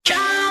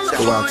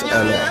go out to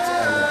LA.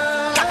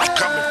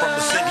 Coming from the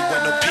city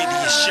where no pity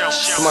is shown.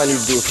 Somebody need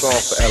to do a song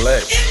for LA.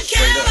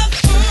 Straight up.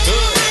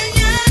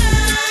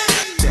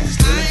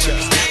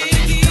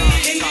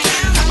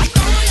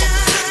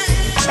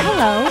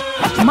 Hello,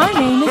 my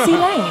name is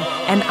Elaine,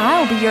 and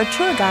I'll be your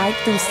tour guide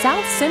through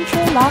South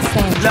Central Los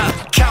Angeles.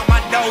 Look, count my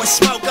dough and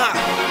smoke up.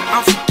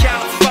 I'm from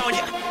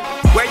California.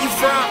 Where you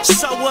from?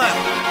 So what?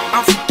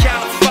 I'm from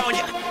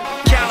California.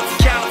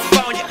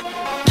 California.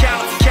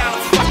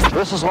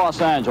 This is Los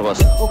Angeles.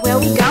 Well, where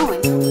we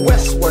going?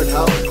 Westward,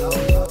 ho.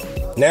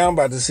 Now I'm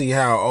about to see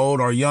how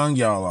old or young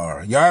y'all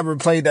are. Y'all ever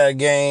played that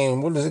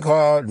game? What is it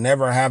called?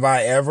 Never Have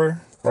I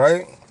Ever,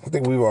 right? I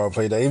think we've all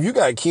played that. If you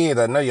got kids,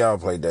 I know y'all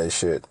played that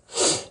shit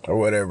or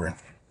whatever.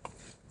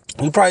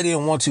 You probably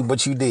didn't want to,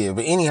 but you did.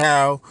 But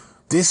anyhow,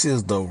 this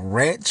is the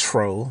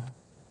retro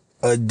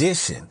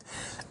edition.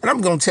 And I'm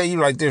going to tell you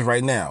like this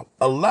right now.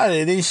 A lot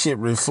of this shit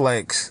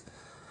reflects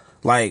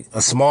like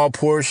a small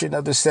portion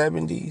of the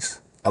 70s,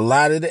 a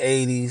lot of the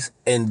 80s,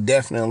 and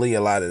definitely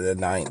a lot of the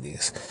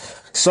 90s.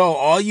 So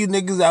all you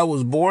niggas that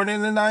was born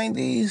in the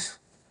 90s,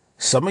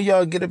 some of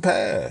y'all get a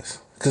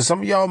pass. Because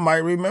some of y'all might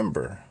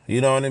remember. You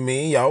know what I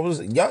mean? Y'all,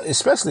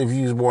 especially if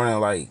you was born in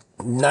like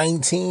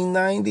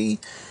 1990,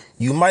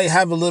 you might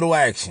have a little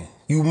action.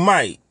 You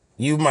might.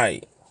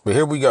 But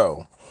here we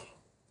go.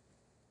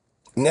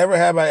 Never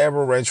Have I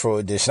Ever retro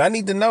edition. I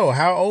need to know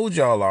how old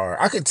y'all are.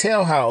 I could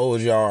tell how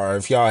old y'all are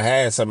if y'all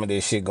had some of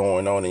this shit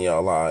going on in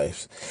y'all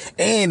lives.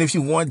 And if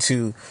you want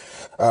to,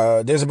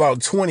 there's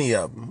about 20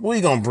 of them. We're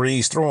going to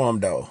breeze through them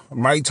though.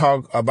 Might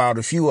talk about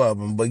a few of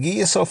them, but give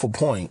yourself a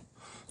point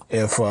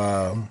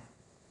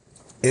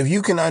if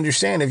you can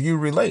understand, if you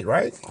relate,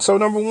 right? So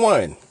number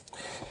one,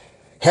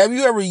 have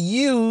you ever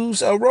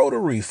used a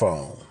rotary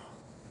phone?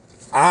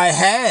 I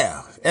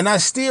have, and I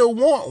still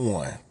want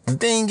one. The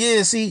thing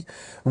is, see,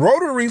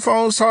 rotary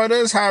phones taught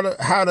us how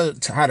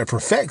to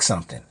perfect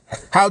something,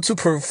 how to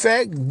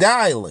perfect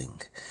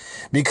dialing.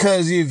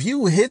 Because if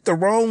you hit the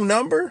wrong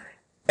number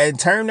and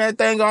turn that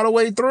thing all the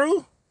way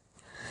through,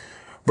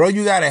 bro,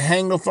 you got to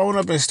hang the phone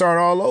up and start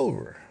all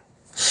over.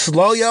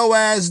 Slow your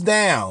ass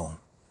down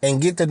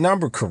and get the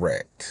number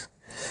correct.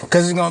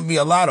 Because it's going to be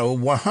a lot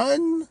of one,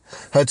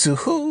 her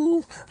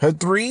two, her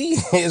three.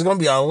 It's going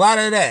to be a lot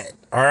of that.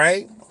 All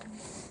right.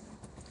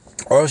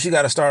 Or else you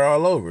got to start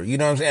all over. You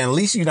know what I'm saying? At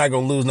least you're not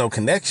going to lose no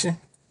connection.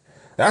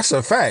 That's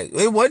a fact.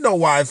 It wasn't no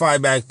Wi-Fi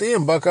back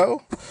then,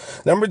 bucko.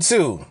 Number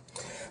two,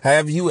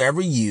 have you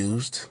ever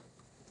used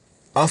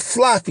a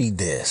floppy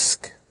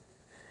disk?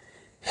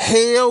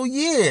 Hell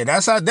yeah.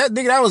 That's how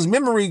that was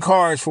memory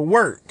cards for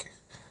work.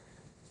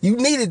 You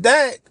needed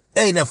that.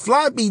 Hey, the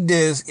floppy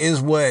disk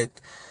is what,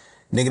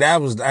 nigga,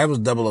 that was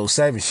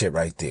 007 shit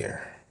right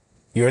there.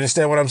 You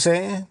understand what I'm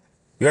saying?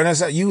 You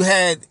understand? You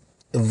had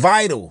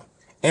vital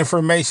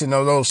information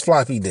on those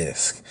floppy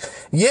disks.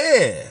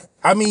 Yeah.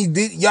 I mean,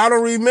 y'all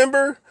don't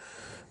remember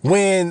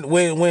when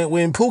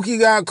Pookie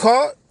got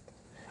caught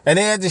and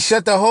they had to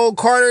shut the whole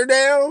Carter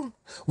down?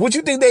 What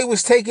you think they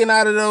was taking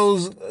out of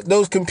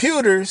those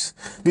computers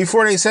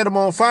before they set them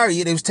on fire?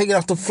 Yeah, they was taking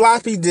off the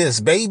floppy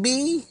disk,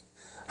 baby.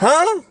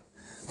 Huh?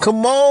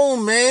 Come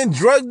on, man.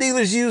 Drug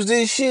dealers use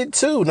this shit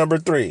too. Number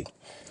three.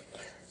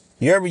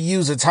 You ever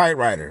use a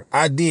typewriter?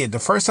 I did. The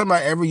first time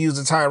I ever used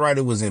a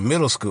typewriter was in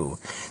middle school.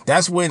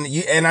 That's when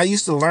and I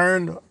used to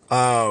learn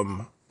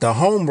the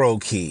home row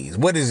keys.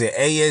 What is it?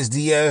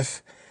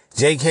 ASDF,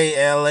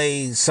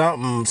 JKLA,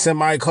 something,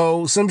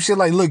 semi-code, some shit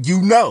like, look,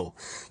 you know.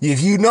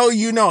 If you know,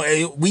 you know.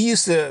 We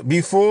used to,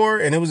 before,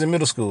 and it was in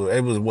middle school,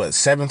 it was what,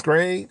 7th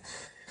grade?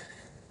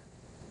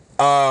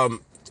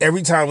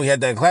 Every time we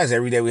had that class,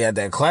 every day we had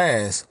that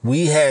class,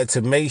 we had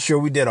to make sure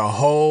we did a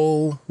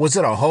whole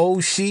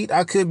sheet?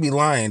 I could be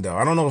lying though.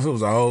 I don't know if it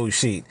was a whole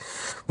sheet,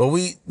 but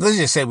let's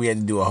just say we had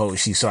to do a whole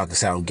sheet so I could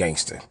sound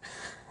gangster.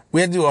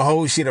 We had to do a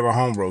whole sheet of our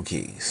home row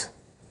keys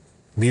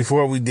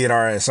before we did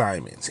our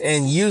assignments.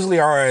 And usually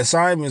our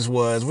assignments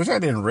was, which I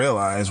didn't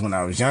realize when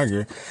I was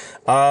younger,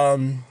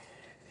 well,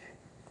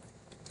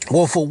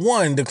 for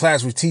one, the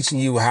class was teaching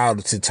you how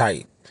to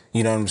type.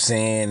 You know what I'm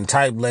saying?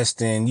 Type less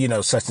than,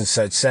 such and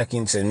such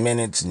seconds and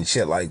minutes and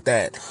shit like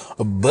that.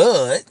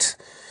 But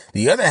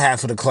the other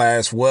half of the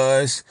class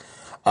was,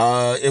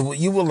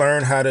 you will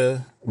learn how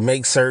to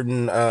make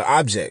certain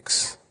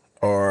objects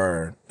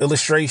or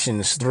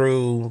illustrations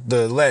through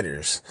the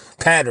letters,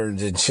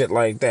 patterns and shit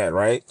like that,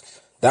 right?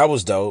 That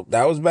was dope.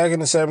 That was back in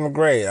the 7th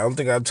grade. I don't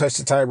think I've touched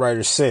the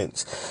typewriter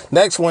since.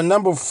 Next one,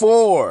 number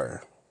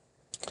 4.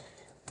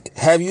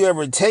 Have you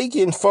ever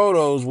taken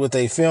photos with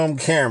a film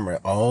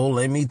camera? Oh,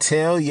 let me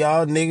tell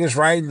y'all niggas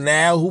right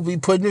now who be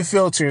putting the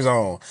filters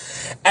on.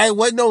 Ain't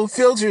wasn't no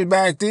filters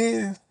back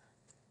then.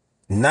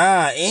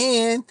 Nah,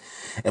 and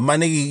my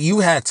nigga, you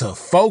had to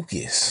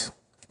focus.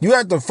 You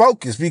had to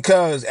focus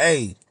because,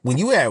 hey, when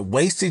you had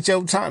wasted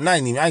your time, I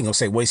ain't gonna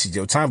say wasted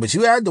your time, but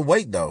you had to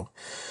wait though.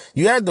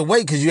 You had to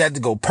wait because you had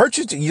to go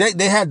purchase.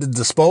 They had the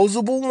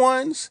disposable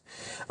ones,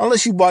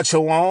 unless you bought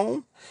your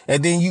own.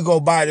 And then you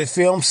go buy the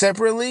film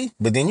separately,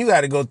 but then you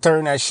got to go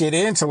turn that shit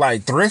into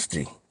like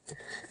Thrifty.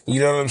 You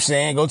know what I'm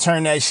saying? Go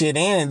turn that shit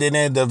in and then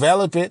they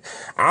develop it.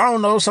 I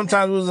don't know.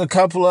 Sometimes it was a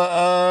couple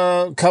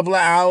of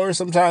hours.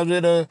 Sometimes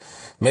it'll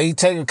maybe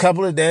take a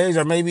couple of days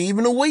or maybe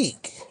even a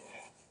week.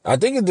 I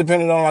think it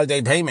depended on like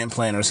their payment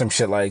plan or some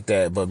shit like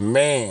that. But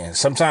man,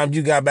 sometimes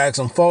you got back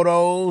some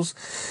photos.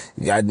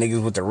 You got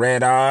niggas with the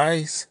red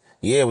eyes.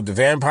 Yeah, with the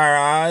vampire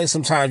eyes.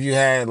 Sometimes you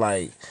had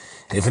like,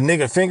 if a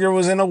nigga finger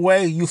was in the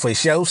way, you for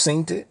sure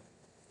synced it.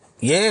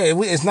 Yeah,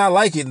 it's not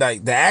like it.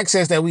 Like the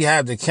access that we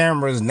have to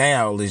cameras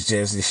now is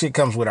just, the shit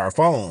comes with our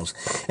phones.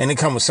 And it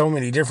comes with so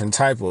many different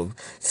type of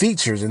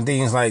features and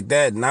things like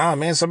that. Nah,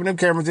 man, some of them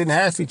cameras didn't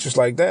have features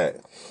like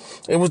that.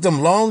 It was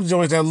them long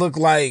joints that looked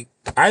like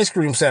ice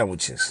cream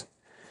sandwiches.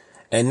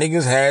 And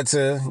niggas had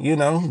to, you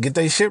know, get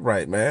their shit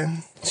right,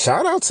 man.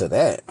 Shout out to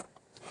that.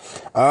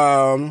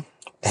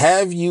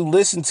 Have you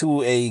listened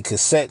to a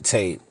cassette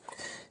tape?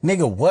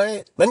 Nigga,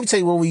 what? Let me tell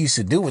you what we used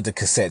to do with the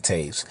cassette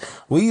tapes.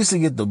 We used to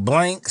get the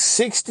blank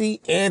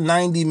 60 and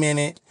 90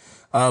 minute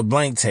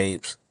blank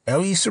tapes.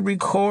 And we used to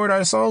record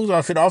our songs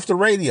off the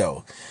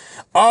radio.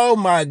 Oh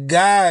my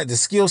God, the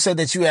skill set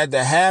that you had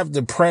to have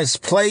to press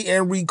play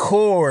and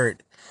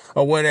record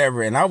or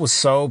whatever. And I was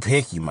so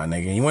picky, my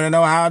nigga. You want to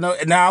know how I know?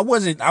 Now, I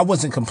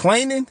wasn't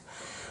complaining,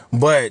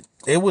 but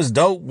it was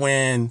dope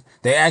when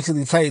they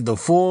actually played the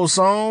full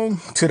song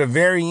to the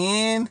very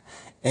end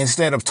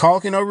instead of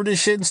talking over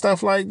this shit and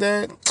stuff like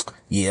that.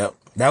 Yep,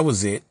 that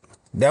was it.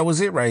 That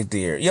was it right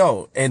there.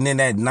 Yo, and then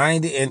that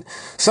 90, and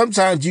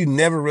sometimes you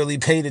never really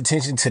paid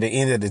attention to the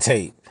end of the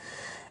tape.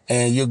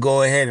 And you'll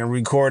go ahead and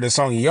record a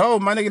song. Yo,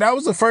 my nigga, that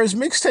was the first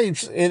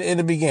mixtapes in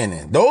the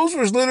beginning. Those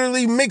was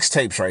literally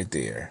mixtapes right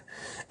there.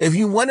 If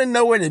you want to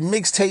know where the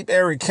mixtape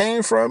era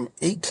came from,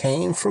 it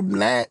came from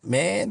that,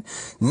 man.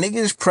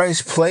 Niggas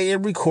press play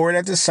and record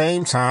at the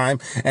same time.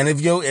 And if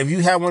you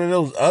have one of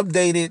those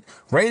updated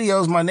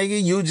radios, my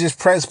nigga, you just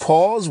press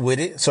pause with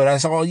it. So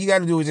that's all you got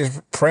to do is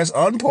just press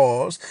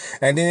unpause.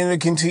 And then it'll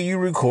continue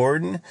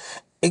recording,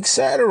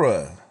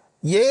 etc.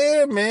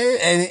 Yeah,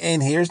 man.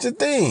 And here's the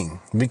thing.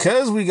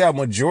 Because we got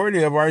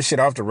majority of our shit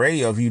off the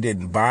radio, if you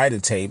didn't buy the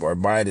tape or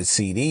buy the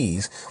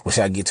CDs, which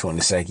I'll get to in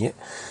a second,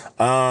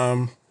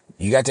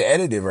 you got the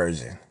edited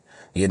version.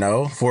 You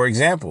know, for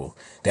example,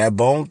 that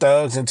Bone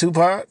Thugs and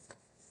Tupac.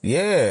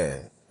 Yeah.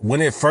 When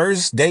it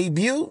first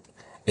debuted,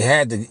 it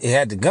had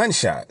the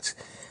gunshots.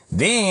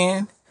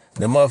 Then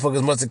the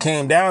motherfuckers must have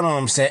came down on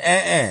them saying,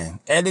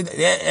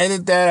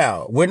 edit that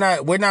out. We're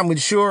not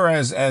mature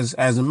as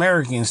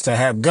Americans to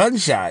have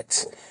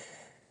gunshots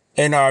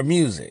in our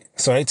music.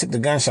 So they took the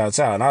gunshots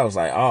out and I was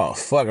like, oh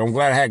fuck, I'm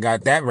glad I had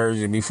got that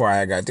version before I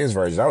had got this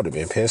version. I would have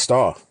been pissed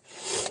off.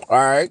 All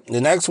right. The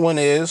next one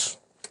is,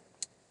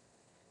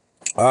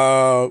 did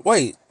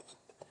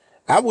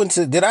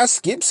I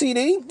skip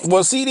CD?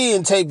 Well, CD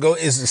and tape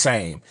is the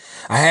same.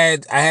 I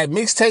had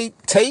mixtape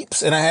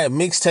tapes and I had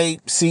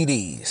mixtape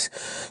CDs.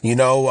 You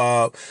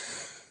know,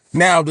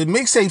 now the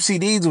mixtape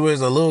CDs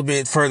was a little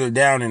bit further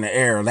down in the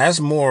era. That's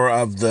more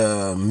of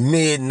the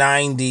mid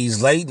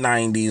 90s, late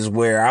 90s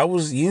where I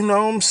was, you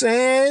know what I'm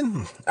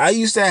saying? I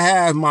used to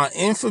have my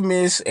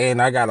infamous, and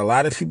I got a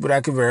lot of people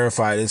that can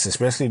verify this,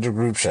 especially the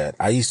group chat.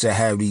 I used to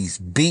have these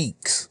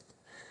Beaks.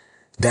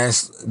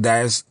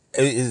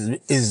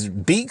 Is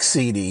Beaks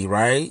CD,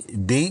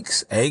 right?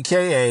 Beaks,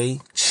 aka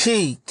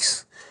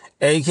Cheeks,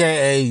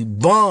 aka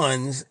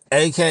Buns,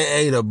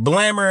 aka the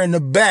Blammer in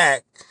the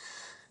back.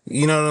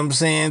 You know what I'm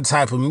saying?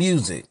 Type of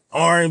music.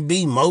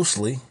 R&B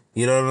mostly.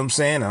 You know what I'm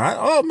saying?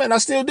 And I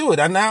still do it.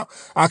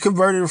 I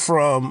converted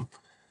from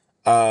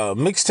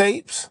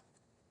mixtapes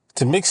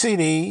to mix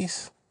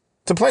CDs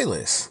to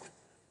playlists.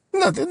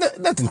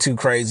 Nothing too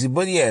crazy,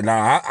 but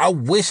yeah, I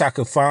wish I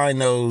could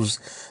find those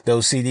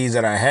CDs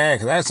that I had,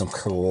 cause I had some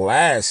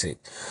classic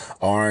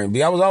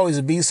R&B. I was always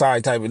a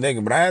B-side type of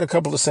nigga, but I had a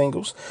couple of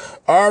singles.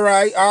 All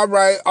right.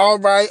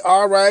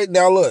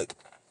 Now look,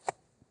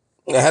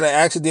 I had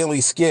accidentally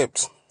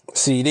skipped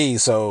CD,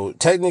 so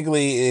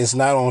technically it's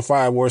not on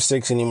 5 or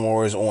 6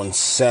 anymore. It's on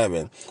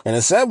 7, and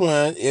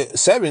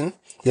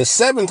the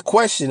seventh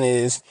question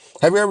is,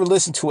 have you ever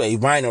listened to a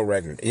vinyl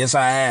record? Yes,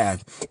 I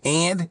have.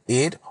 And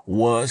it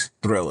was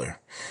Thriller.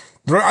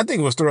 I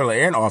think it was Thriller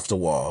and Off the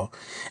Wall.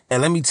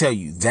 And let me tell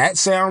you, that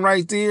sound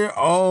right there,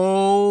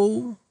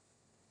 oh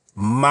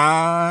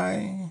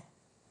my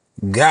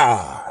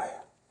God.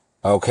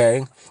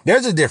 Okay?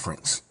 There's a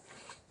difference.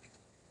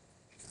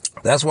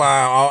 That's why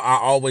I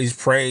always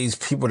praise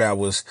people that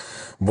was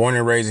born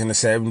and raised in the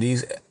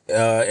 70s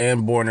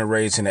and born and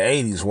raised in the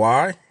 80s.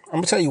 Why? I'm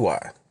going to tell you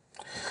why.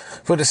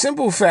 For the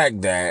simple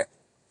fact that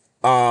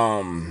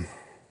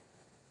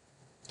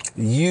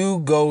you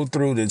go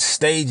through the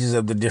stages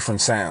of the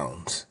different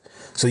sounds.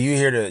 So you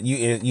hear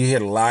the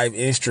live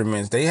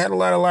instruments. They had a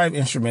lot of live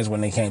instruments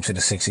when they came to the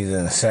 60s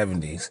and the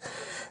 70s.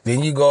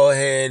 Then you go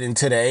ahead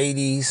into the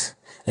 80s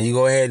and you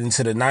go ahead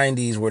into the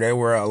 90s where there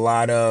were a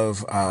lot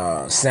of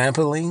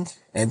sampling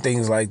and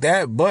things like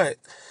that. But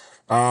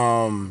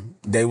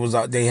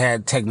they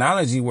had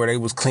technology where they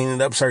was cleaning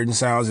up certain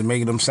sounds and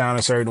making them sound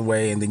a certain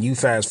way. And then you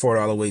fast forward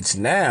all the way to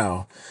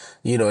now,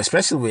 you know,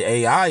 especially with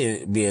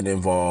AI being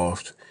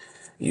involved,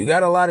 You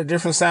got a lot of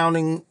different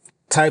sounding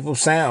type of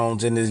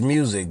sounds in this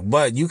music,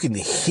 but you can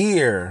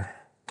hear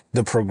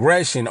the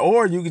progression,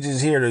 or you can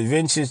just hear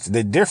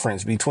the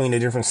difference between the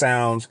different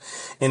sounds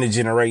in the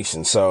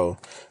generation. So,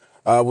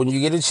 when you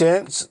get a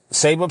chance,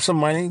 save up some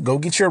money, go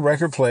get your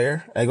record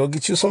player and go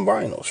get you some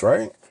vinyls,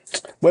 right?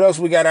 What else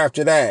we got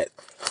after that?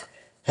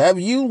 Have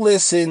you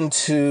listened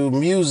to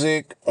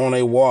music on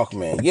a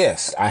Walkman?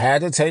 Yes, I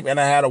had a tape and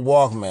I had a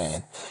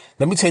Walkman.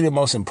 Let me tell you the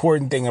most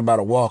important thing about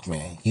a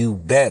Walkman. You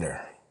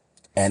better,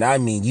 and I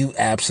mean you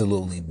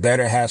absolutely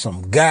better have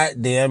some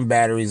goddamn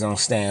batteries on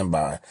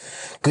standby.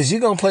 Because you're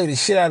going to play the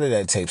shit out of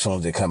that tape as soon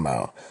as it come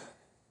out.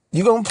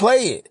 You're going to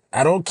play it.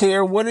 I don't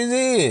care what it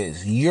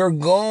is. You're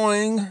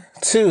going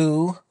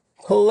to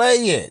play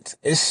it.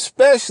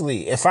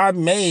 Especially if I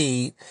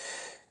made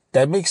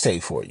that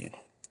mixtape for you.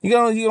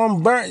 You're gonna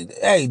burn.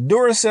 Hey,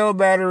 Duracell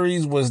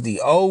batteries was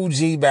the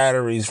OG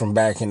batteries from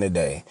back in the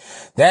day.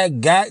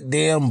 That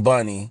goddamn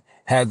bunny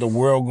had the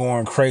world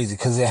going crazy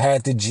because it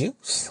had the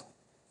juice.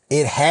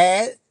 It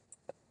had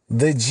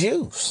the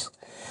juice.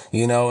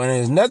 And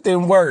there's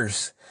nothing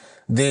worse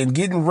than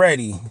getting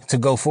ready to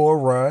go for a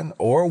run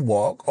or a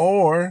walk,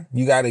 or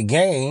you got a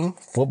game,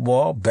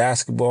 football,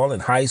 basketball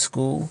in high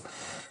school,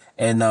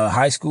 and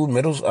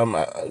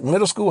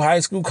middle school,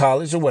 high school,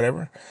 college, or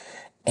whatever.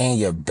 And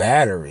your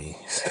batteries,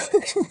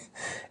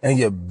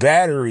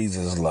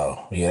 is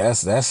low. Yeah,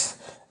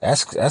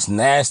 that's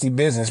nasty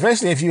business.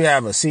 Especially if you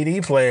have a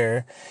CD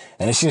player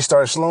and it shit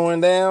starts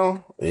slowing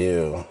down.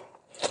 Ew.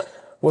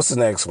 What's the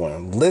next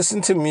one?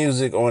 Listen to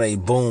music on a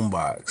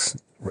boombox.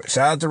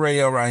 Shout out to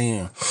radio right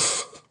here.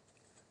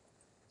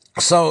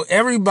 So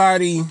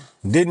everybody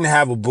didn't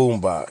have a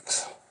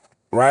boombox,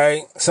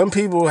 right? Some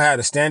people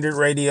had a standard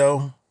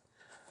radio.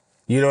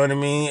 You know what I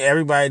mean?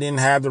 Everybody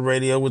didn't have the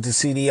radio with the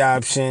CD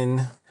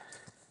option.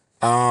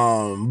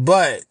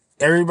 But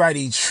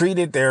everybody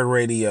treated their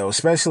radio,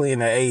 especially in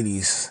the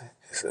 80s,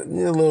 a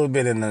little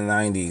bit in the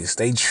 90s.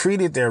 They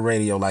treated their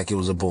radio like it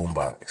was a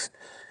boombox.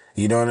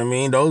 You know what I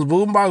mean? Those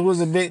boombox was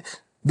the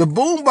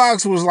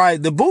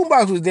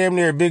boombox was damn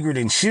near bigger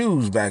than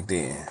shoes back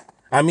then.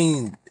 I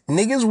mean,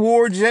 niggas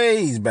wore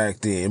J's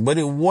back then, but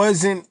it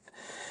wasn't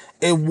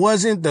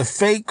the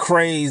fake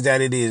craze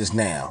that it is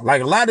now.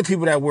 Like a lot of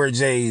people that wear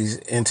J's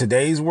in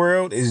today's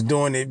world is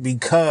doing it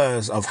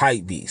because of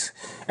hype beasts.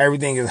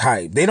 Everything is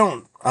hype.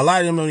 A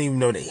lot of them don't even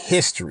know the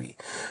history,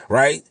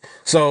 right?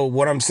 So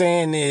what I'm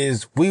saying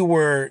is we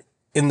were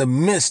in the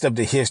midst of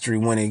the history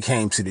when it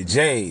came to the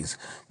J's,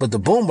 but the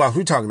boombox,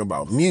 we're talking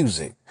about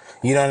music.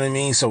 You know what I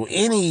mean? So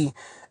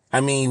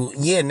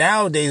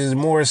nowadays it's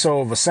more so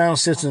of a sound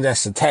system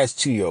that's attached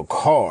to your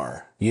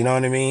car. You know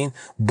what I mean?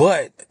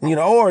 But,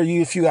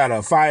 if you got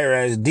a fire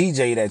ass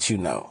DJ that you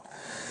know.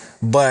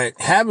 But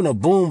having a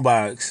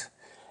boombox,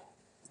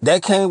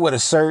 that came with a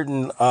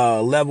certain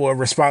level of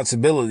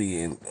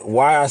responsibility. And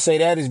why I say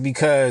that is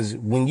because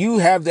when you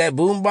have that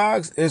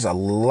boombox, there's a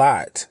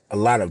lot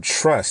of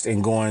trust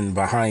in going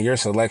behind your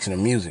selection of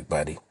music,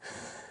 buddy.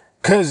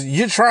 Because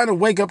you're trying to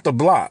wake up the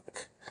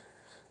block.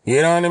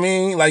 You know what I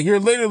mean? Like you're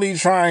literally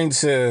trying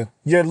to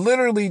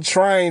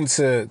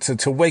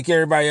wake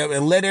everybody up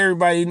and let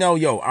everybody know,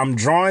 yo, I'm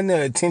drawing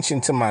the attention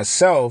to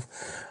myself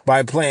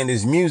by playing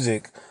this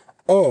music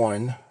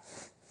on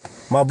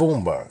my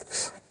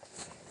boombox.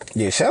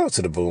 Yeah, shout out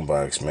to the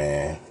boombox,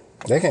 man.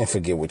 They can't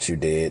forget what you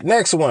did.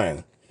 Next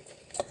one.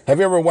 Have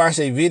you ever watched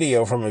a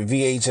video from a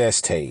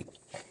VHS tape?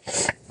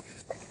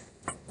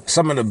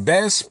 Some of the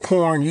best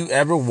porn you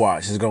ever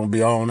watched is going to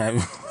be on that.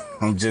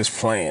 I'm just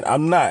playing.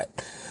 I'm not.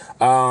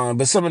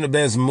 But some of the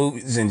best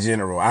movies in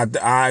general.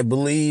 I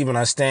believe and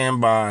I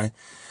stand by.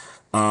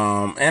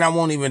 And I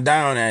won't even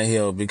die on that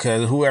hill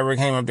because whoever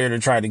came up there to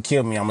try to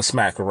kill me, I'm gonna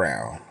smack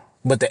around.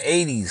 But the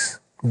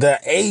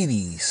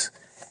 80s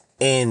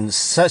in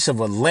such of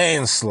a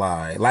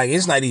landslide, like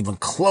it's not even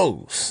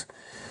close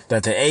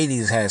that the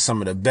 80s had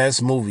some of the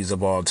best movies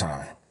of all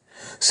time.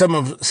 Some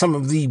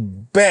of the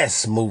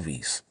best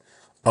movies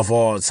of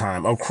all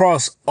time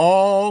across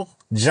all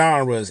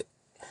genres,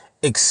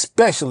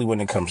 especially when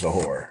it comes to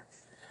horror.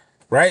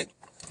 Right?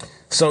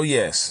 So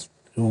yes,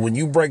 when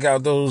you break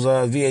out those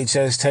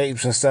VHS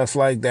tapes and stuff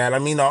like that, I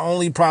mean, the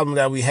only problem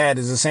that we had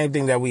is the same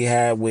thing that we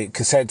had with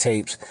cassette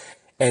tapes.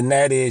 And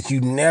that is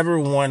you never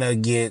want to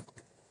get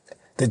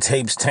the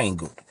tapes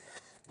tangled.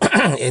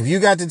 If you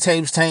got the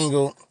tapes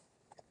tangled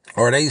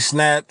or they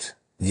snapped,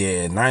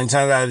 yeah, 9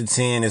 times out of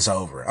 10, it's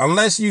over.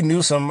 Unless you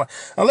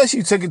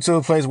took it to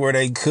a place where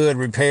they could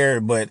repair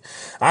it. But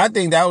I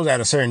think that was at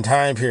a certain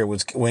time period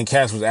when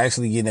cats was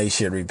actually getting their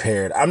shit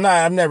repaired.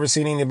 I've never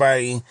seen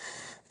anybody,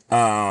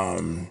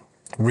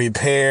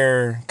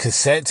 repair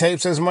cassette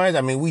tapes as much.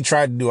 I mean, we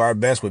tried to do our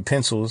best with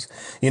pencils,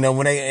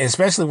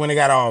 especially when they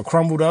got all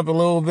crumbled up a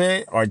little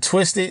bit or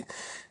twisted,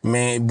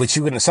 man, but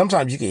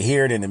sometimes you can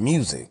hear it in the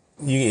music.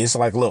 It's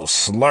like a little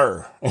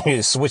slur.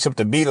 You switch up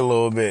the beat a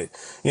little bit.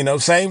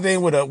 Same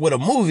thing with a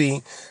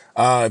movie.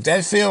 If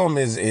that film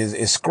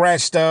is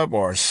scratched up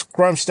or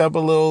scrunched up a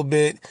little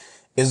bit,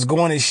 it's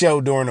going to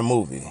show during the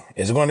movie.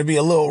 It's going to be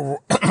a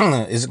little,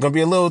 it's going to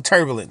be a little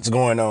turbulence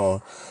going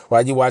on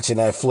while you watching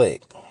that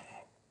flick.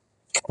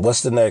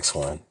 What's the next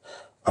one?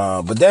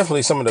 But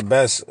definitely some of the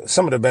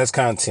best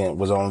content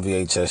was on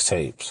VHS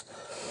tapes.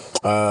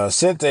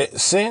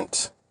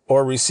 Sent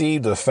or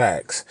received the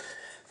fax.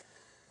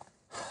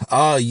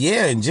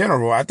 Yeah, in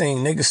general, I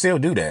think niggas still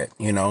do that,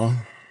 you know.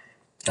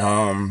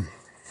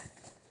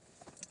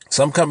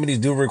 Some companies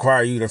do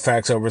require you to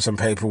fax over some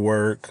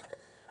paperwork.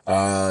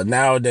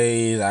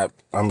 Nowadays,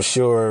 I'm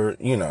sure,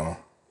 you know,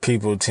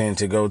 people tend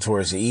to go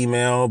towards the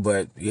email,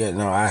 but yeah,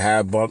 no, I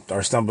have bumped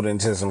or stumbled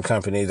into some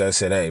companies that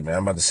said, hey man,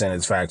 I'm about to send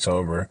this fax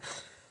over,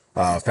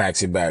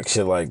 fax it back,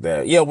 shit like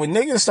that. Yeah, when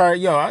niggas start,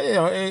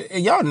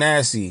 y'all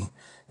nasty.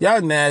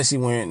 Y'all nasty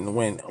when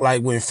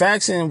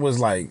faxing was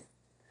like,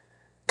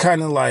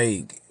 kind of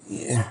like,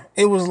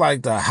 it was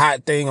like the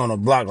hot thing on the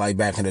block, like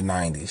back in the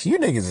 90s. You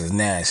niggas is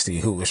nasty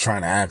who was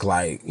trying to act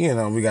like, you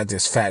know, we got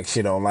this fax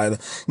shit on.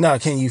 Like, no,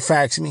 can you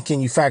fax me?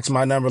 Can you fax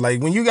my number?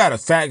 Like, when you got a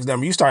fax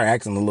number, you start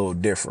acting a little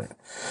different.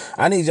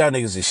 I need y'all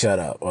niggas to shut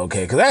up,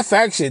 okay? Because that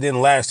fax shit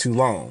didn't last too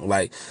long.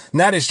 Like,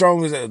 not as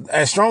strong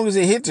as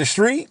it hit the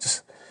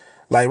streets.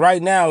 Like,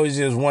 right now, it's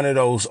just one of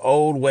those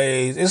old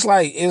ways. It's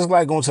like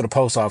going to the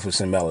post office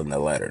and mailing a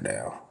letter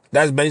now.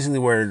 That's basically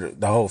where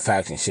the whole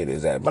faxing shit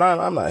is at. But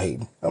I'm not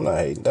hating.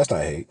 That's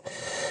not hate.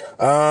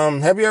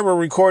 Have you ever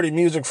recorded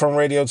music from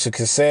radio to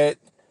cassette?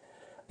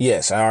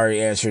 Yes, I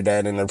already answered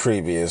that in the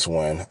previous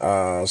one.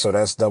 So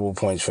that's double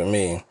points for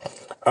me.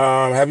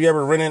 Have you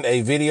ever rented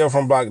a video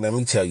from Block? Let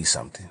me tell you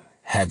something.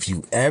 Have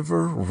you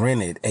ever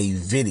rented a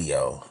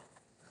video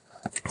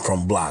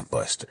from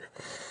Blockbuster?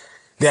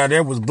 Now,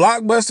 there was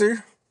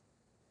Blockbuster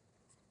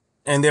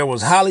and there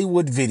was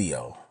Hollywood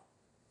Video.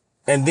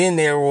 And then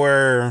there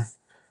were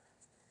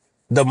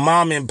the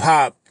mom and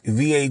pop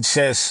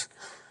VHS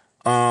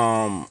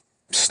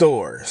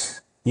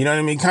stores. You know what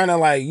I mean? Kind of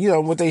like, you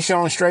know, what they show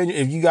on Stranger.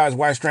 If you guys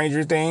watch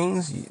Stranger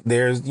Things,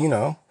 there's, you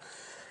know,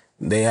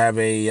 they have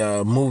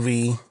a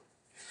movie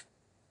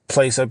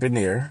place up in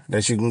there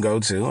that you can go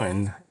to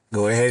and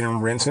go ahead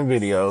and rent some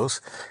videos.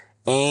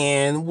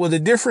 And what the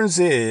difference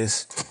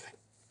is,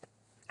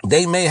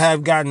 they may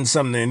have gotten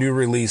some of their new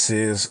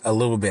releases a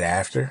little bit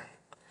after.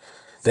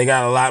 They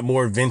got a lot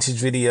more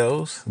vintage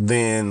videos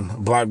than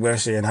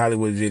Blockbuster and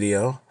Hollywood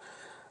Video.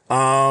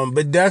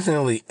 But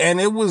definitely,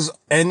 and it was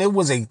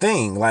a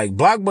thing. Like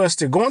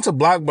Blockbuster, going to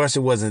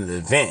Blockbuster was an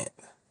event.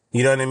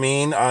 You know what I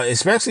mean?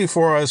 Especially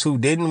for us who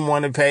didn't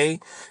want to pay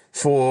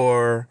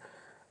for,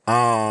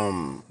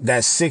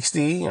 that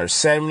 60 or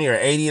 70 or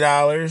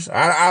 $80.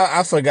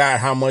 I forgot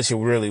how much it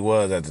really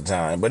was at the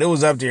time, but it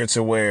was up there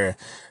to where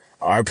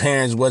our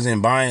parents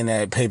wasn't buying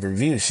that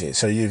pay-per-view shit.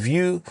 So if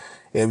you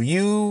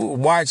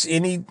watch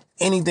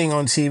anything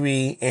on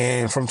TV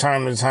and from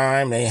time to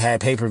time they had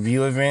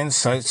pay-per-view events,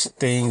 such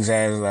things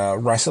as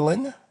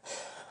wrestling,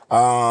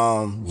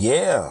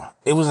 yeah,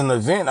 it was an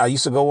event. I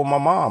used to go with my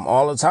mom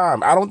all the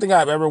time. I don't think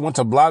I've ever went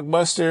to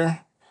Blockbuster.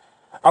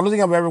 I don't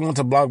think I've ever went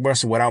to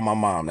Blockbuster without my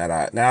mom, now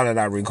that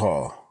I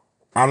recall.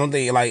 I don't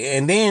think, like,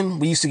 and then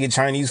we used to get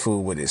Chinese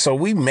food with it. So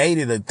we made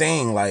it a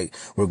thing, like,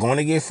 we're going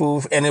to get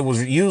food, and it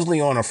was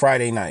usually on a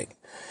Friday night.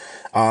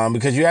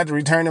 Because you had to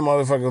return them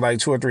motherfuckers like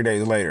 2 or 3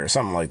 days later or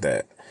something like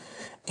that.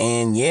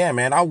 And yeah,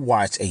 man, I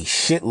watched a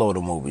shitload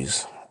of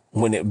movies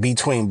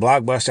between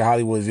Blockbuster,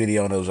 Hollywood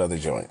Video, and those other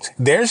joints.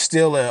 There's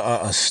still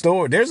a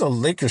store. There's a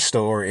liquor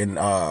store in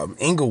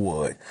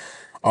Inglewood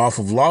off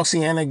of La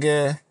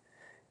Cienega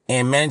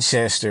and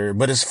Manchester,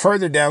 but it's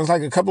further down. It's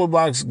like a couple of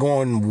blocks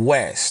going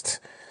west.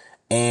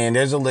 And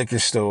there's a liquor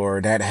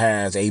store that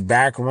has a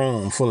back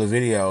room full of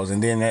videos.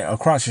 And then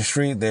across the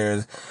street,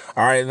 all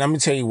right, let me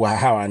tell you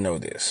how I know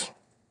this.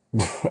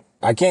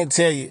 I can't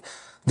tell you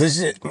this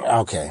shit.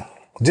 Okay.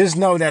 Just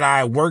know that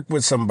I worked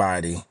with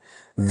somebody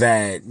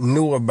that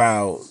knew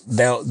about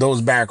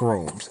those back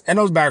rooms, and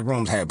those back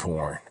rooms had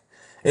porn.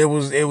 It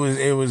was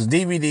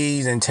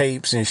DVDs and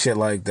tapes and shit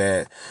like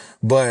that.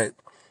 But,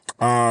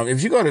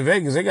 if you go to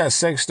Vegas, they got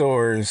sex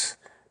stores.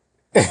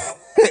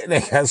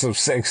 They got some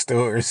sex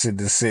stores in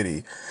the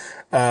city,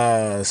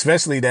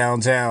 especially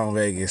downtown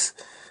Vegas.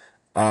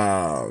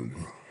 And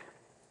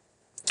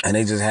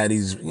they just had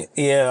these,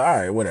 yeah, all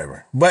right,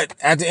 whatever. But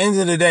at the end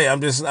of the day,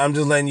 I'm just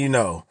letting you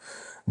know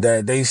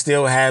that they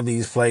still have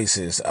these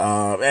places.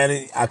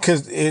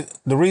 The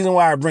reason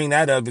why I bring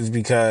that up is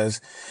because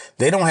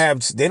they don't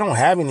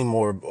have any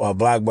more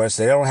Blockbusters.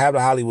 They don't have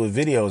the Hollywood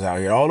Videos out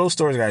here. All those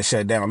stores got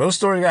shut down. Those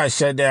stores got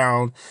shut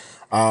down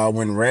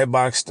when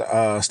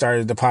Redbox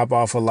started to pop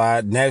off a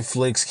lot.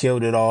 Netflix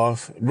killed it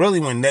off. Really,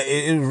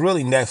 it was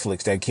really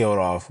Netflix that killed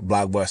off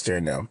Blockbuster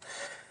and them.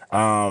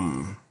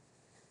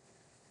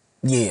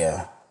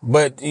 Yeah.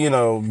 But, you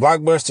know,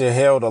 Blockbuster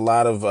held a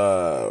lot of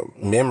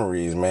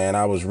memories, man.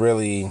 I was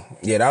really,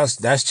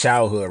 that's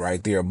childhood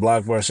right there.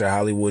 Blockbuster,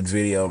 Hollywood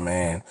Video,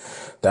 man.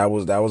 That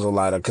was a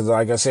lot of, cause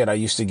like I said, I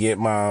used to get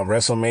my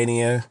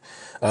WrestleMania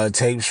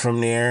tapes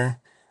from there.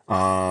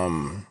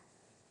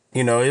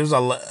 You know, it was a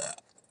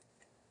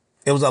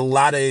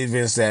lot of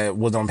events that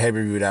was on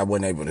pay-per-view that I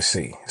wasn't able to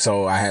see.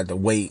 So I had to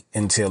wait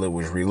until it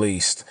was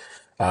released.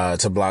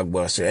 to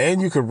Blockbuster.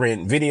 And you could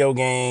rent video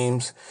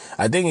games.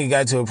 I think it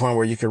got to a point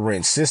where you could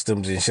rent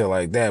systems and shit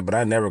like that, but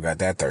I never got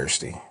that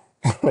thirsty.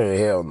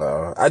 Hell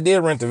no. I did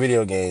rent the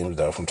video games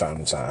though from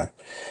time to time.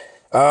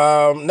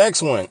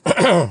 Next one,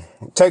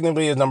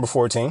 technically is number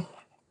 14.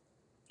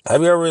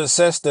 Have you ever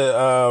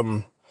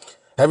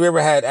have you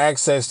ever had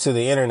access to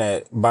the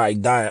internet by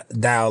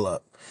dial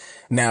up?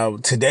 Now,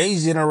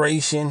 today's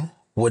generation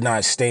would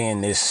not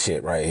stand this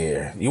shit right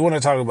here. You want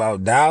to talk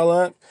about dial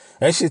up?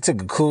 That shit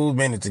took a cool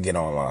minute to get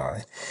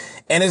online.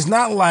 And it's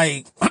not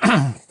like,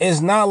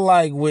 it's not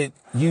like what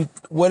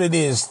it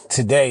is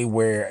today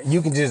where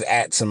you can just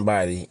at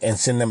somebody and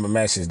send them a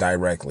message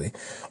directly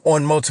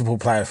on multiple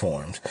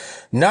platforms.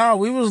 No,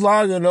 we was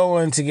logging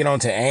on to get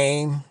onto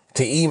AIM,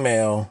 to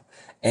email,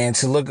 and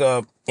to look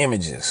up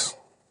images.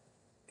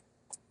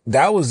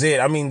 That was it.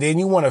 I mean, then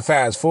you want to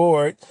fast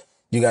forward.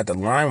 You got the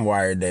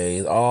LimeWire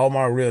days. All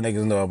my real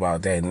niggas know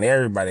about that. And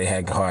everybody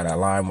had called that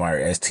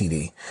LimeWire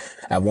STD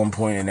at one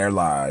point in their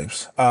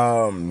lives.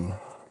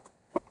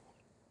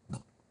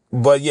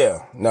 But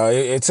yeah, no,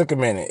 it took a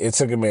minute. It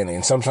took a minute.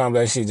 And sometimes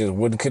that shit just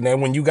wouldn't connect.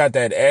 When you got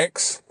that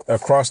X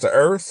across the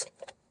earth,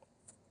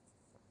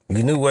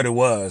 you knew what it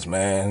was,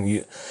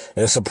 man.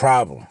 It's a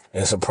problem.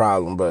 It's a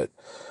problem. But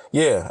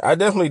yeah, I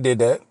definitely did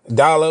that.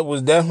 Dial-up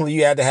was definitely,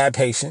 you had to have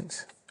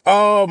patience.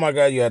 Oh my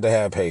God, you had to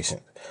have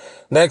patience.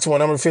 Next one,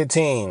 number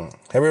 15.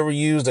 Have you ever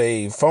used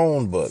a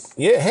phone book?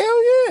 Yeah,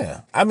 hell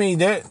yeah. I mean,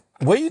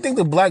 where do you think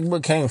the black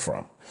book came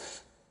from?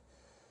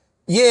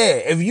 Yeah,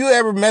 if you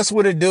ever mess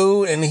with a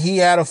dude and he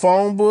had a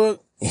phone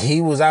book,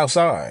 he was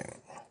outside.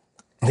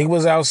 He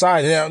was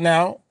outside.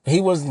 Now,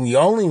 he wasn't the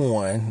only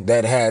one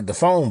that had the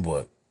phone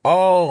book.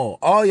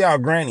 All y'all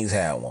grannies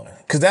had one.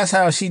 Because that's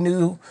how she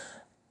knew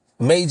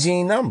Mae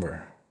Jean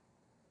number.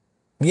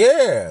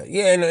 Yeah,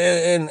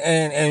 and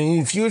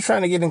if you were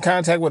trying to get in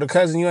contact with a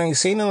cousin you ain't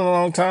seen in a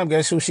long time,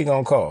 guess who she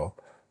gonna call?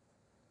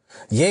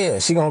 Yeah,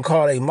 she gonna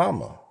call their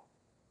mama.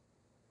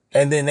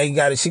 And then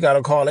she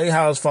gotta call their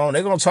house phone.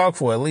 They gonna talk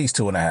for at least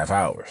 2.5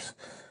 hours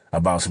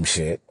about some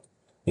shit.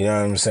 You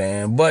know what I'm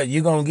saying? But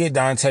you gonna get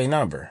Dante's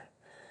number.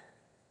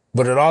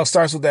 But it all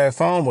starts with that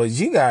phone, but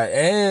you got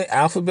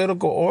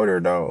alphabetical order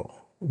though.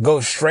 You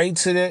go straight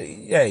to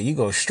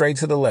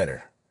the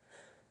letter.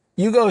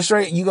 You go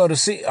to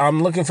C.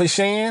 I'm looking for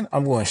Shan.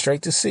 I'm going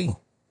straight to C.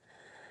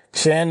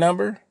 Shan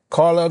number.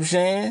 Call up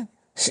Shan.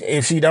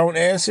 If she don't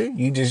answer,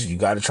 you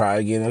got to try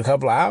again in a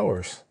couple of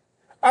hours.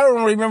 I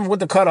don't remember what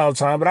the cutoff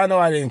time, but I know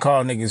I didn't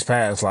call niggas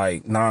past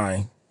like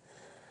 9.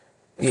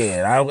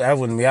 Yeah, I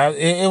wouldn't be.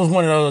 It was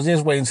one of those,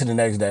 just wait until the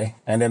next day,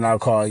 and then I'll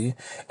call you.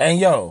 And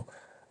yo,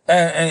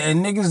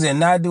 and niggas did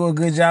not do a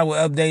good job with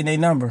updating their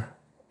number.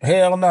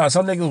 Hell no.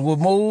 Some niggas will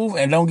move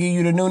and don't give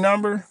you the new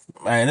number.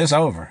 Man, it's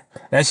over.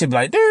 That shit be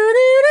like,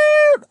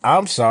 doo-doo-doo.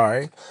 I'm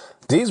sorry.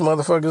 These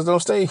motherfuckers don't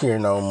stay here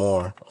no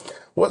more.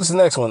 What's the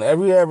next one? Have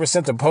you ever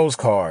sent a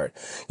postcard?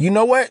 You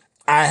know what?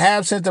 I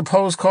have sent a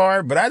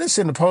postcard, but I didn't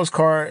send a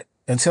postcard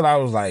until I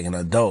was like an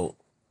adult.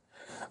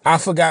 I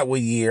forgot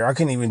what year. I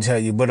couldn't even tell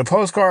you, but a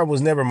postcard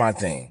was never my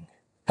thing.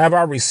 I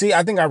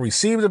think I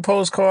received a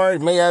postcard.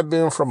 It may have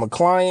been from a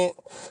client,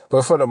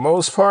 but for the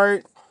most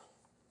part,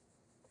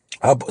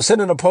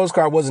 sending a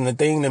postcard wasn't a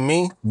thing to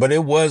me, but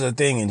it was a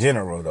thing in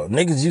general, though.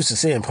 Niggas used to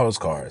send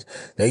postcards.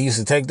 They used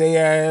to take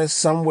their ass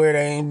somewhere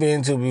they ain't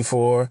been to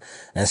before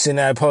and send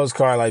that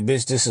postcard like,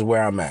 bitch, this is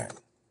where I'm at.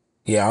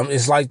 Yeah,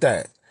 it's like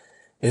that.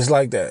 It's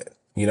like that.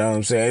 You know what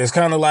I'm saying? It's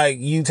kind of like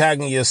you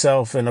tagging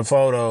yourself in a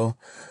photo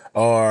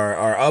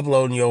or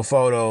uploading your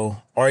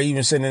photo or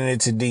even sending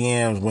it to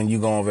DMs when you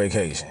go on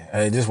vacation.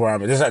 Hey, this is where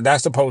I'm at.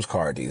 That's the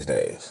postcard these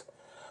days.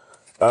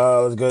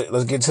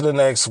 Let's get to the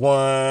next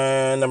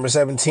one. Number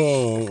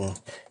 17.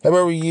 Have you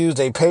ever used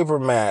a paper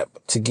map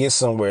to get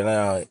somewhere?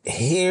 Now,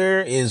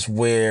 here is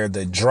where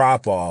the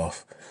drop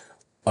off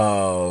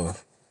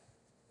of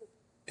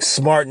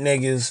smart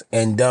niggas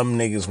and dumb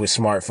niggas with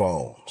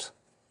smartphones.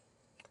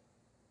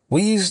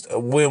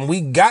 When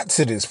we got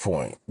to this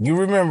point, you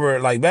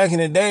remember, like back in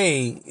the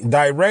day,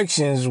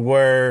 directions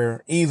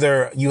were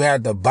either you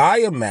had to buy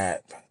a map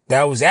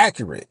that was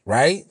accurate,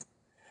 right?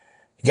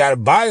 You got to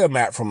buy a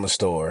map from the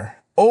store.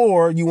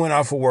 Or you went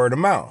off of word of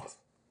mouth.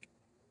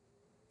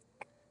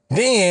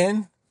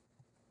 Then,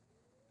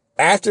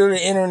 after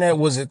the internet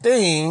was a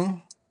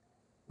thing,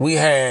 we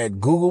had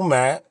Google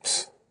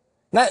Maps.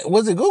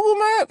 Was it Google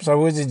Maps or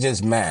was it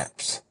just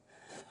Maps?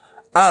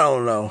 I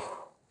don't know.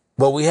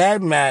 But we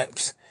had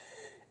Maps,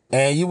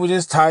 and you would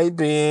just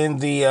type in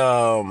the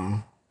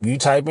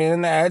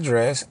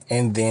address,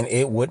 and then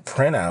it would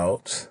print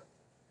out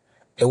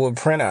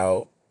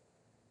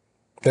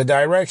the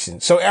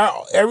directions. So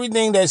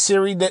everything that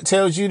Siri that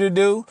tells you to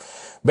do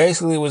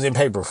basically was in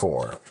paper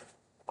form.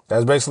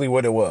 That's basically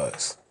what it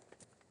was.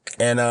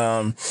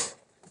 And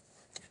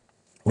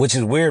Which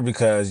is weird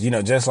because,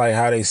 just like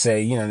how they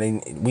say,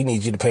 we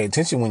need you to pay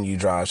attention when you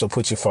drive, so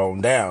put your phone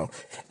down.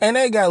 And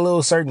they got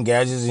little certain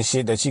gadgets and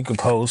shit that you can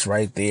post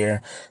right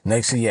there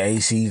next to your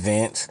AC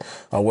vents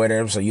or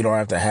whatever, so you don't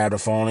have to have the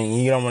phone.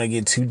 And you don't want to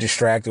get too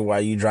distracted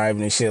while you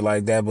driving and shit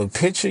like that. But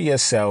picture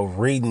yourself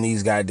reading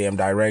these goddamn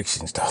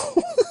directions,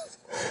 though.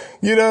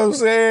 You know what I'm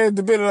saying?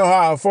 Depending on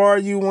how far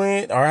you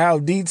went or how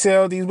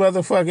detailed these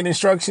motherfucking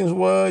instructions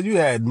was, you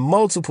had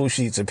multiple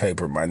sheets of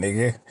paper, my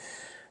nigga.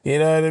 You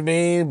know what I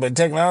mean? But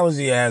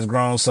technology has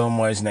grown so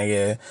much,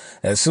 nigga.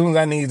 As soon as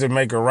I need to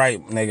make a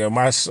right,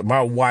 nigga,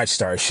 my watch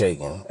starts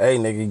shaking. Hey,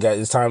 nigga,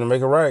 it's time to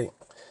make a right.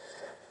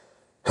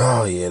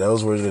 Oh, yeah,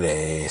 those were the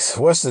days.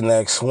 What's the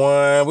next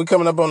one? We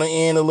coming up on the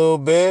end a little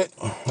bit.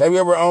 Have you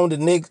ever owned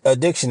a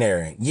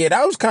dictionary? Yeah,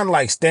 that was kind of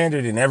like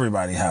standard in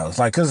everybody's house.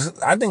 Like, cause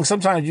I think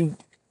sometimes you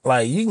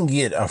can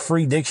get a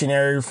free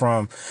dictionary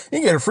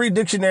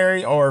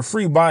or a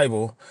free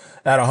Bible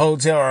at a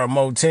hotel or a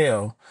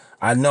motel.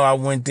 I know I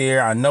went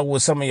there. I know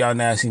what some of y'all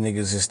nasty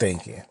niggas is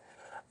thinking.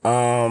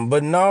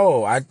 But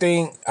no, I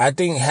think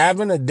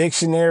having a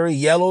dictionary,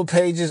 yellow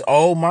pages,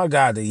 oh my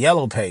God, the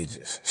yellow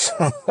pages.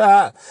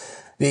 The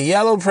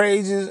yellow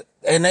pages,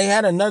 and they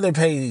had another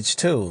page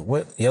too.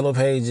 What yellow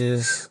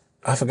pages?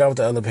 I forgot what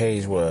the other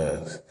page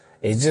was.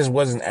 It just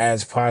wasn't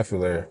as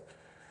popular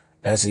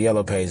as the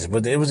yellow pages,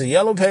 but it was the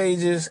yellow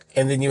pages,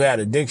 and then you had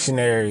a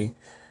dictionary.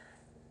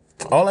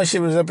 All that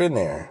shit was up in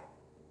there.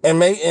 And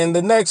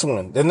the next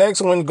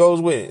one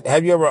goes with it.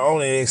 Have you ever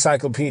owned an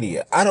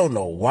encyclopedia? I don't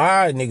know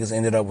why niggas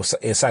ended up with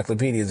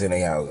encyclopedias in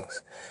their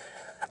houses.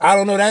 I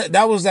don't know.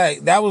 That was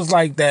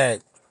like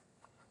that.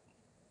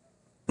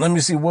 Let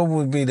me see, what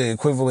would be the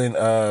equivalent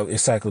of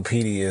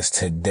encyclopedias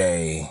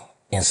today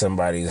in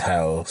somebody's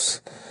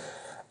house?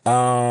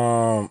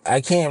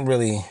 I can't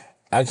really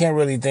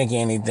think of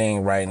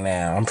anything right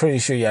now. I'm pretty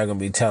sure y'all gonna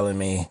be telling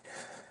me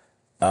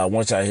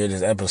once I hear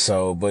this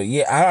episode. But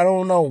yeah, I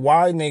don't know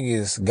why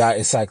niggas got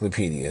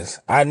encyclopedias.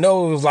 I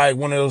know it was like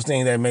one of those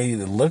things that made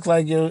it look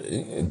like you're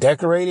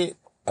decorated.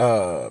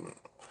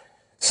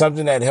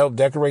 Something that helped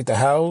decorate the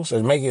house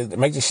or make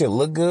the shit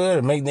look good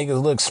or make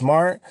niggas look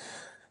smart.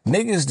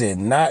 Niggas did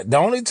not. The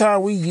only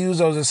time we use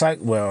those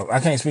well, I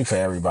can't speak for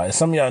everybody.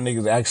 Some of y'all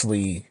niggas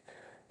actually,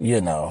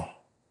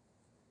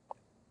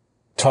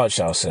 taught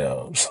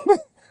yourselves.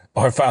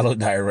 Or follow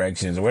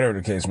directions, whatever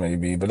the case may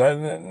be. But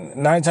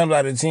 9 times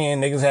out of 10,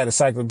 niggas had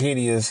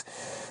encyclopedias.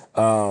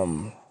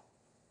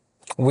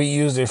 We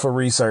used it for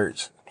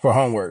research, for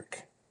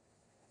homework.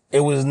 It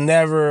was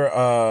never,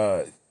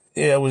 oh,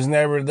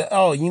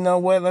 you know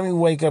what? Let me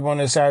wake up on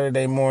a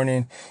Saturday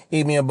morning,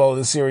 eat me a bowl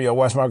of cereal,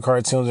 watch my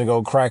cartoons, and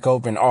go crack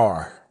open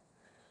R.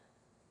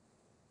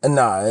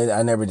 Nah,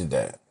 I never did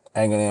that.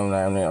 I'm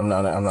not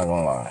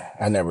gonna lie.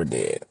 I never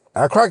did.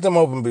 I cracked them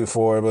open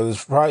before, but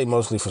it's probably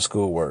mostly for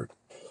schoolwork.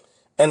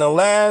 And the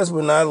last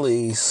but not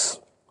least,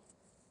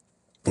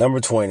 number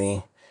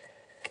 20,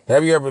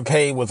 have you ever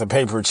paid with a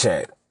paper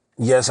check?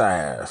 Yes, I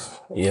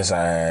have.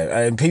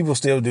 And people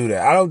still do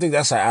that. I don't think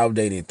that's an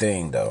outdated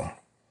thing, though.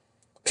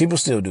 People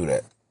still do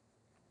that.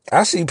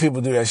 I see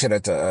people do that shit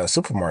at the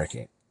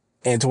supermarket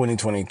in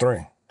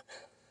 2023.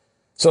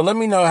 So let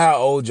me know how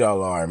old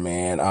y'all are,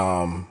 man.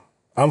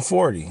 I'm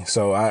 40,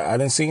 so I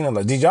didn't see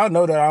it. Did y'all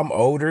know that I'm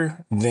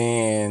older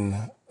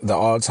than the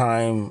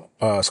all-time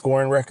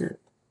scoring record?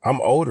 I'm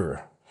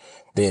older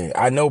than it.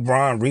 I know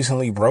Bron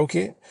recently broke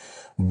it,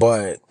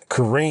 but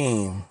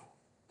Kareem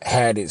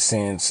had it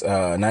since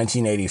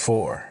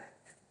 1984.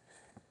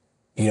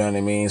 You know what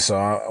I mean? So,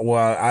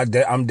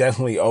 I'm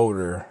definitely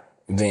older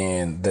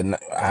than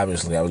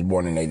obviously, I was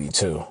born in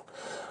 82.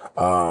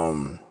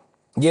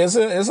 Yeah, it's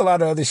a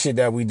lot of other shit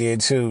that we did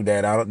too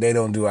that they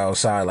don't do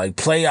outside, like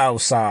play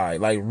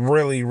outside, like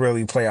really,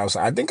 really play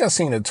outside. I think I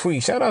seen a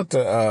tweet. Shout out to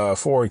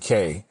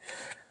 4K.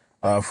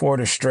 For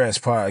the Stress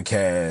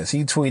podcast,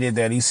 he tweeted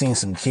that he seen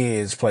some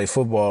kids play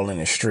football in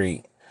the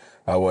street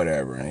or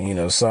whatever.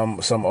 And,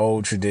 some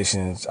old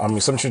traditions.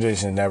 Some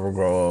traditions never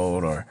grow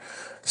old or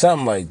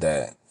something like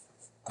that.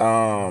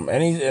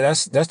 And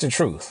that's the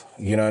truth.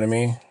 You know what I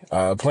mean?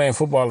 Playing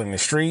football in the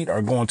street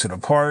or going to the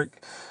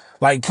park,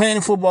 like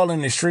playing football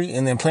in the street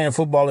and then playing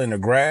football in the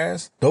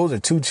grass. Those are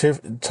two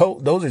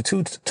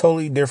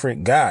totally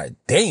different. God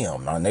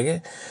damn, my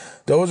nigga.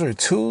 Those are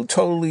two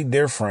totally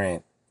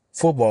different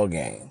football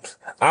games.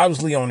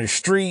 Obviously on the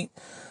street,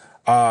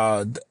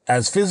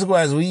 as physical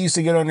as we used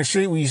to get on the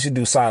street, we used to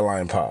do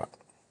sideline pop.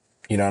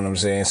 You know what I'm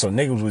saying? So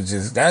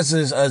niggas that's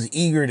just us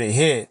eager to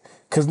hit,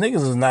 cause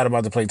niggas is not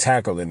about to play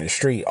tackle in the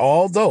street.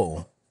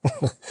 Although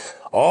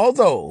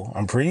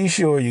I'm pretty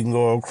sure you can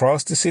go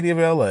across the city of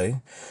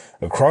LA,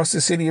 across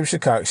the city of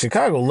Chicago.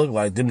 Chicago looked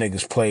like them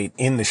niggas played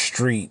in the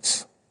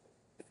streets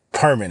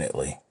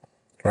permanently,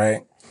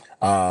 right?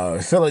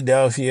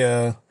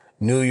 Philadelphia,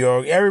 New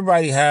York,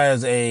 everybody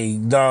has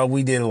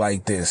we did it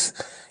like this.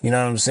 You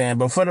know what I'm saying?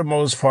 But for the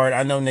most part,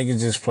 I know niggas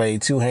just play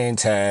two-hand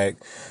tag,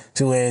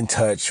 two-hand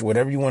touch,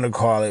 whatever you want to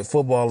call it,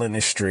 football in the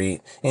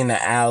street, in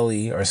the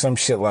alley, or some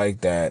shit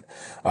like that.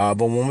 But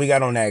when we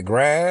got on that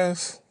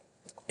grass,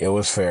 It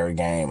was fair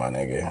game, my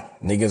nigga.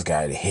 Niggas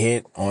got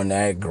hit on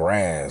that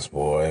grass,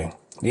 boy.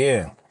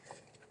 Yeah.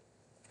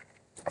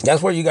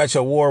 That's where you got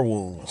your war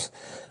wounds.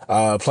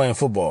 Playing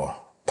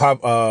football.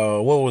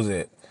 What was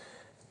it?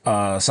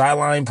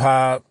 Sideline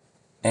pop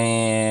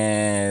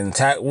and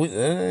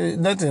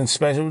nothing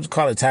special. We just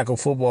call it tackle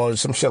football or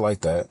some shit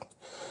like that.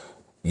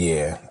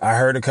 Yeah. I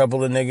heard a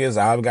couple of niggas.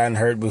 I've gotten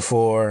hurt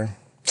before.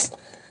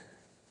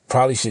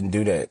 Probably shouldn't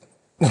do that.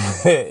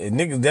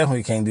 Niggas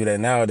definitely can't do that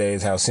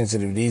nowadays, how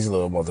sensitive these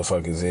little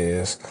motherfuckers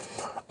is.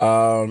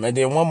 And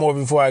then one more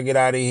before I get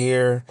out of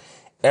here.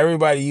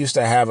 Everybody used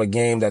to have a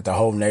game that the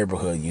whole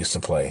neighborhood used to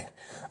play.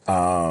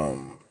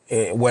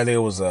 If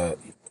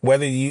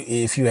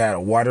you had a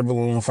water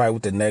balloon fight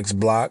with the next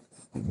block,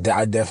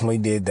 I definitely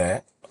did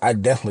that.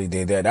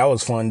 That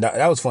was fun.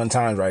 That was fun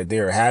times right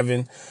there.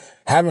 Having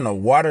a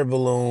water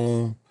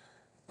balloon,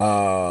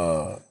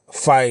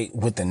 fight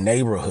with the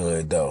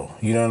neighborhood though.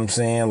 You know what I'm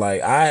saying?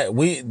 Like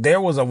there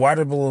was a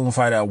water balloon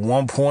fight at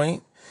one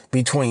point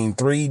between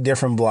 3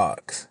 different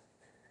blocks.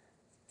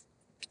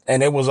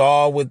 And it was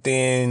all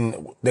within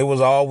a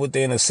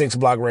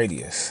 6-block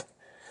radius.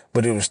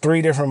 But it was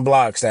 3 different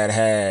blocks that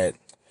had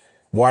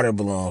water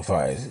balloon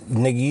fights.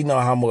 Nigga, you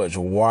know how much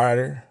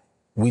water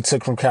we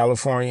took from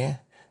California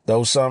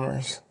those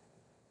summers?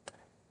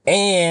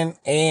 And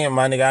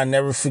my nigga,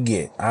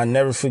 I'll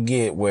never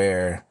forget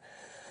where,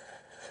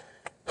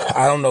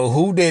 I don't know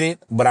who did it,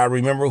 but I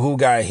remember who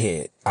got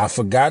hit. I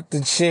forgot the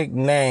chick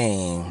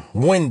name.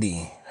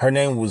 Wendy. Her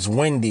name was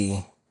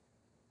Wendy.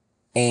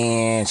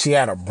 And she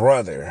had a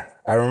brother.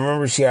 I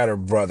remember she had a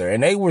brother.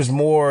 And they were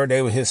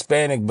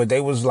Hispanic, but they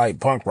was like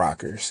punk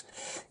rockers.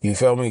 You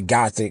feel me?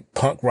 Gothic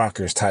punk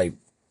rockers type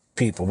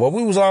people. But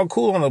we was all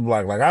cool on the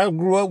block. Like, I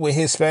grew up with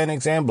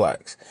Hispanics and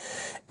blacks.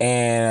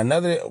 And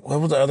what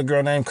was the other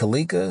girl named?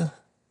 Kalika?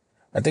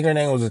 I think her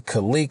name was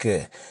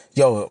Kalika.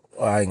 Yo,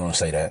 I ain't gonna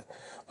say that.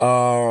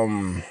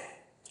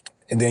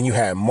 And then you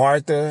had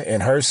Martha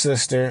and her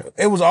sister.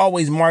 It was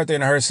always Martha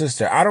and her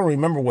sister. I don't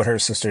remember what her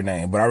sister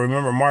name, but I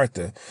remember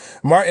Martha.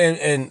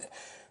 And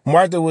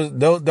Martha was,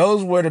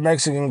 those were the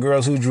Mexican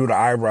girls who drew the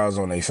eyebrows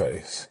on their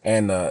face.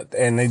 And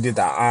they did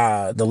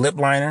the lip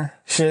liner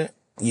shit.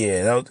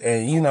 Yeah.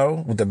 And you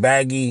know, with the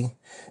baggy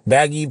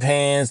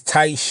pants,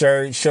 tight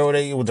shirt,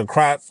 with the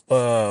crop,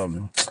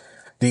 the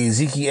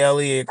Ezekiel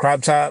Elliott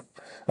crop top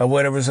or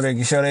whatever, so they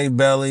can show their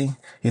belly.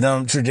 You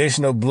know,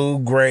 traditional blue,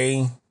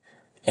 gray,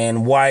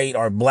 and white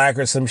or black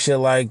or some shit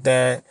like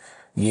that.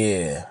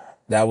 Yeah,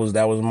 that was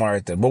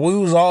Martha. But we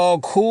was all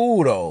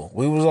cool though.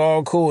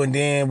 And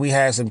then we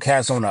had some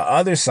cats on the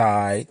other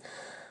side.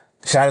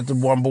 Shout out to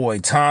one boy,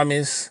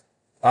 Thomas.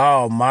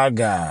 Oh my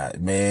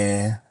God,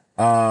 man.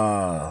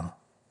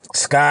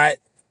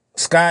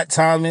 Scott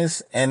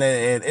Thomas, and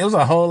it was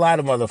a whole lot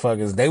of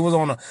motherfuckers. They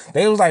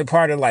was like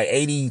part of like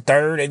 83rd,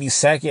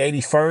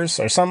 82nd,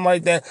 81st or something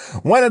like that.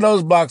 One of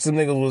those blocks the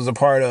niggas was a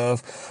part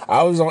of.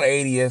 I was on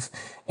 80th,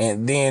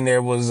 and then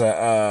there was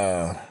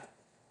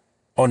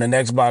on the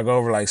next block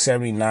over, like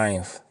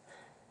 79th.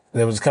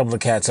 There was a couple of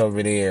cats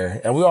over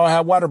there, and we all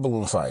had water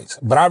balloon fights.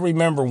 But I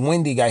remember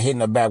Wendy got hit in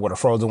the back with a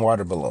frozen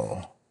water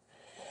balloon.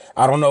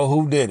 I don't know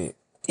who did it.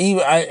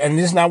 And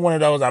this is not one of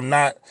those, I'm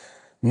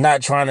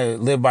not trying to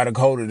live by the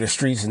code of the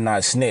streets and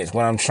not snitch.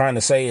 What I'm trying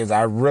to say is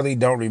I really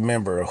don't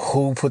remember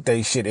who put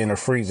that shit in the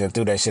freezer and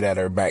threw that shit at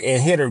her back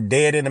and hit her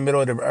dead in the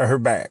middle of her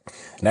back.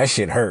 And that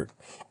shit hurt.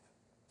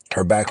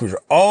 Her back was,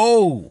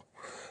 oh,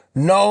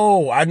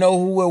 no, I know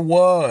who it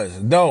was.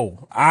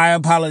 No, I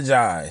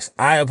apologize.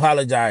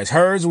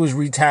 Hers was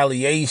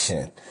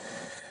retaliation.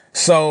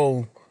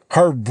 So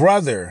her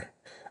brother,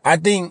 I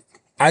think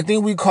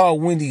we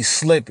called Wendy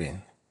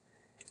slipping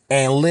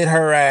and lit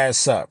her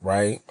ass up,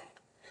 right?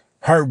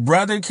 Her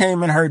brother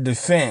came in her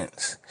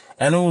defense,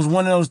 and it was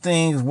one of those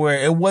things where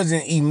it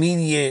wasn't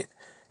immediate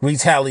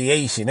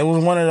retaliation. It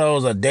was one of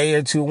those, a day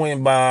or two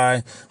went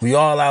by, we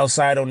all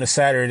outside on the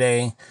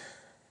Saturday,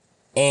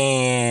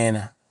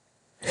 and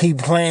he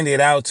planned it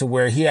out to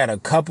where he had a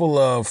couple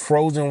of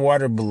frozen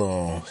water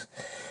balloons,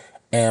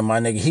 and my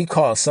nigga, he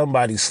caught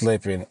somebody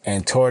slipping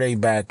and tore their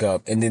back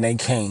up, and then they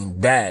came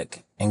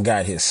back and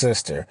got his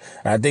sister.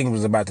 And I think it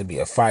was about to be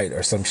a fight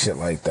or some shit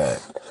like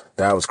that.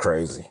 That was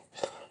crazy.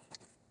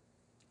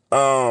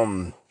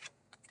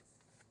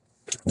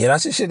 Yeah,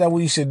 that's the shit that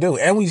we used to do.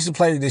 And we used to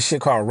play this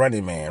shit called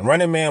Running Man.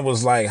 Running Man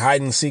was like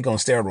hide and seek on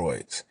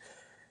steroids.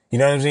 You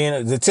know what I'm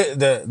saying?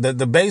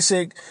 The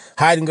basic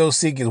hide and go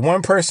seek is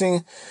one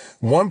person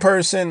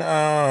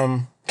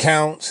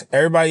counts,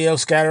 everybody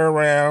else scatter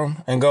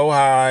around and go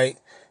hide.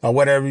 Or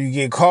whatever, you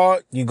get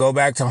caught, you go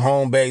back to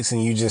home base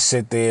and you just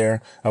sit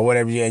there or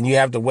whatever, and you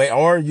have to wait,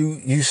 or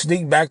you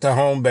sneak back to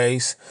home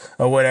base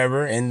or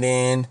whatever, and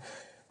then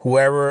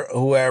whoever,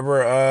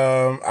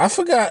 I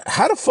forgot,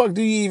 how the fuck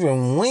do you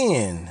even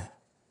win?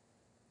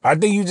 I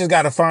think you just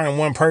gotta find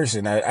one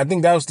person. I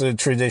think that was the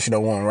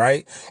traditional one,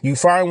 right? You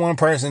find one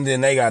person,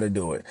 then they gotta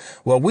do it.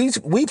 Well,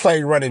 we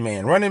played Running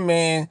Man. Running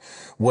Man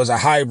was a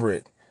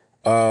hybrid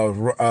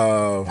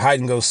hide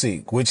and go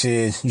seek, which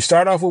is you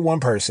start off with one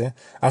person.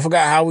 I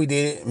forgot how we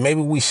did it.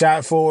 Maybe we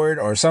shot forward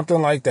or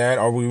something like that,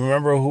 or we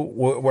remember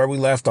where we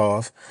left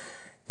off.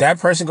 That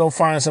person go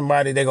find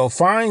somebody. They go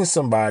find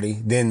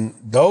somebody.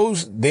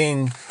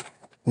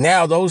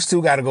 Now those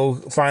two got to go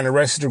find the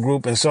rest of the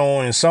group, and so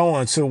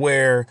on, to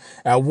where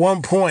at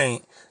one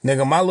point,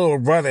 nigga, my little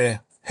brother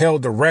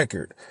held the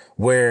record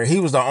where he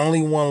was the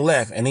only one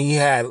left, and he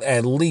had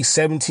at least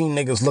 17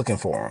 niggas looking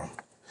for him.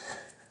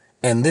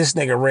 And this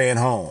nigga ran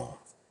home.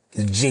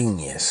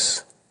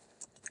 Genius.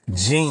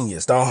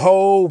 The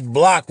whole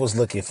block was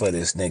looking for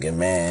this nigga,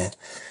 man.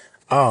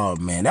 Oh,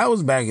 man, that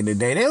was back in the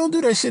day. They don't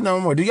do that shit no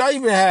more. Do y'all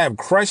even have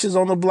crushes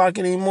on the block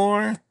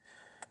anymore?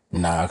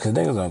 Nah, because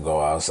niggas don't go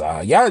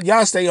outside.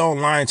 Y'all stay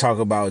online, talk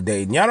about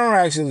dating. Y'all don't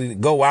actually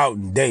go out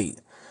and date.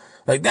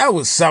 Like, that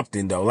was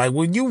something, though. Like,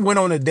 when you went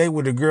on a date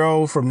with a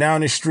girl from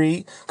down the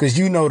street, because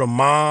you know the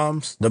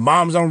moms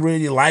don't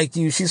really like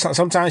you.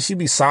 Sometimes she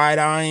be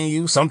side-eyeing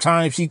you.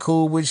 Sometimes she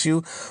cool with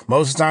you.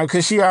 Most of the time,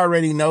 because she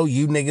already know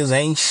you niggas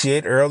ain't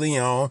shit early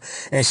on.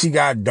 And she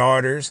got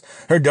daughters.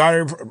 Her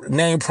daughter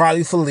named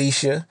probably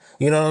Felicia.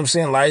 You know what I'm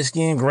saying? Light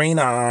skin, green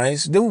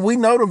eyes. Dude, we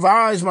know the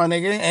vibes, my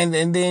nigga.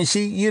 And then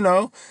she, you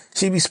know,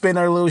 she be spitting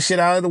her little shit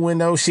out of the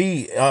window.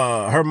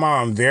 Her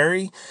mom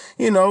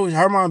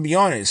her mom be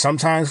on it.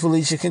 Sometimes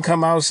Felicia can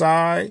come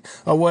outside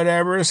or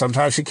whatever.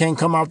 Sometimes she can't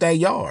come out that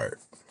yard.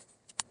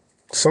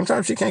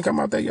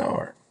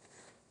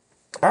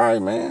 All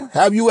right, man.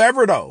 Have you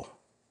ever, though?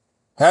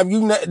 Have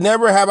you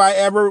never, have I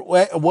ever,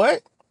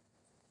 what?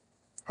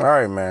 All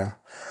right, man.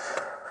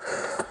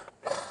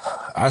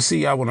 I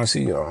see y'all when I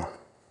see y'all.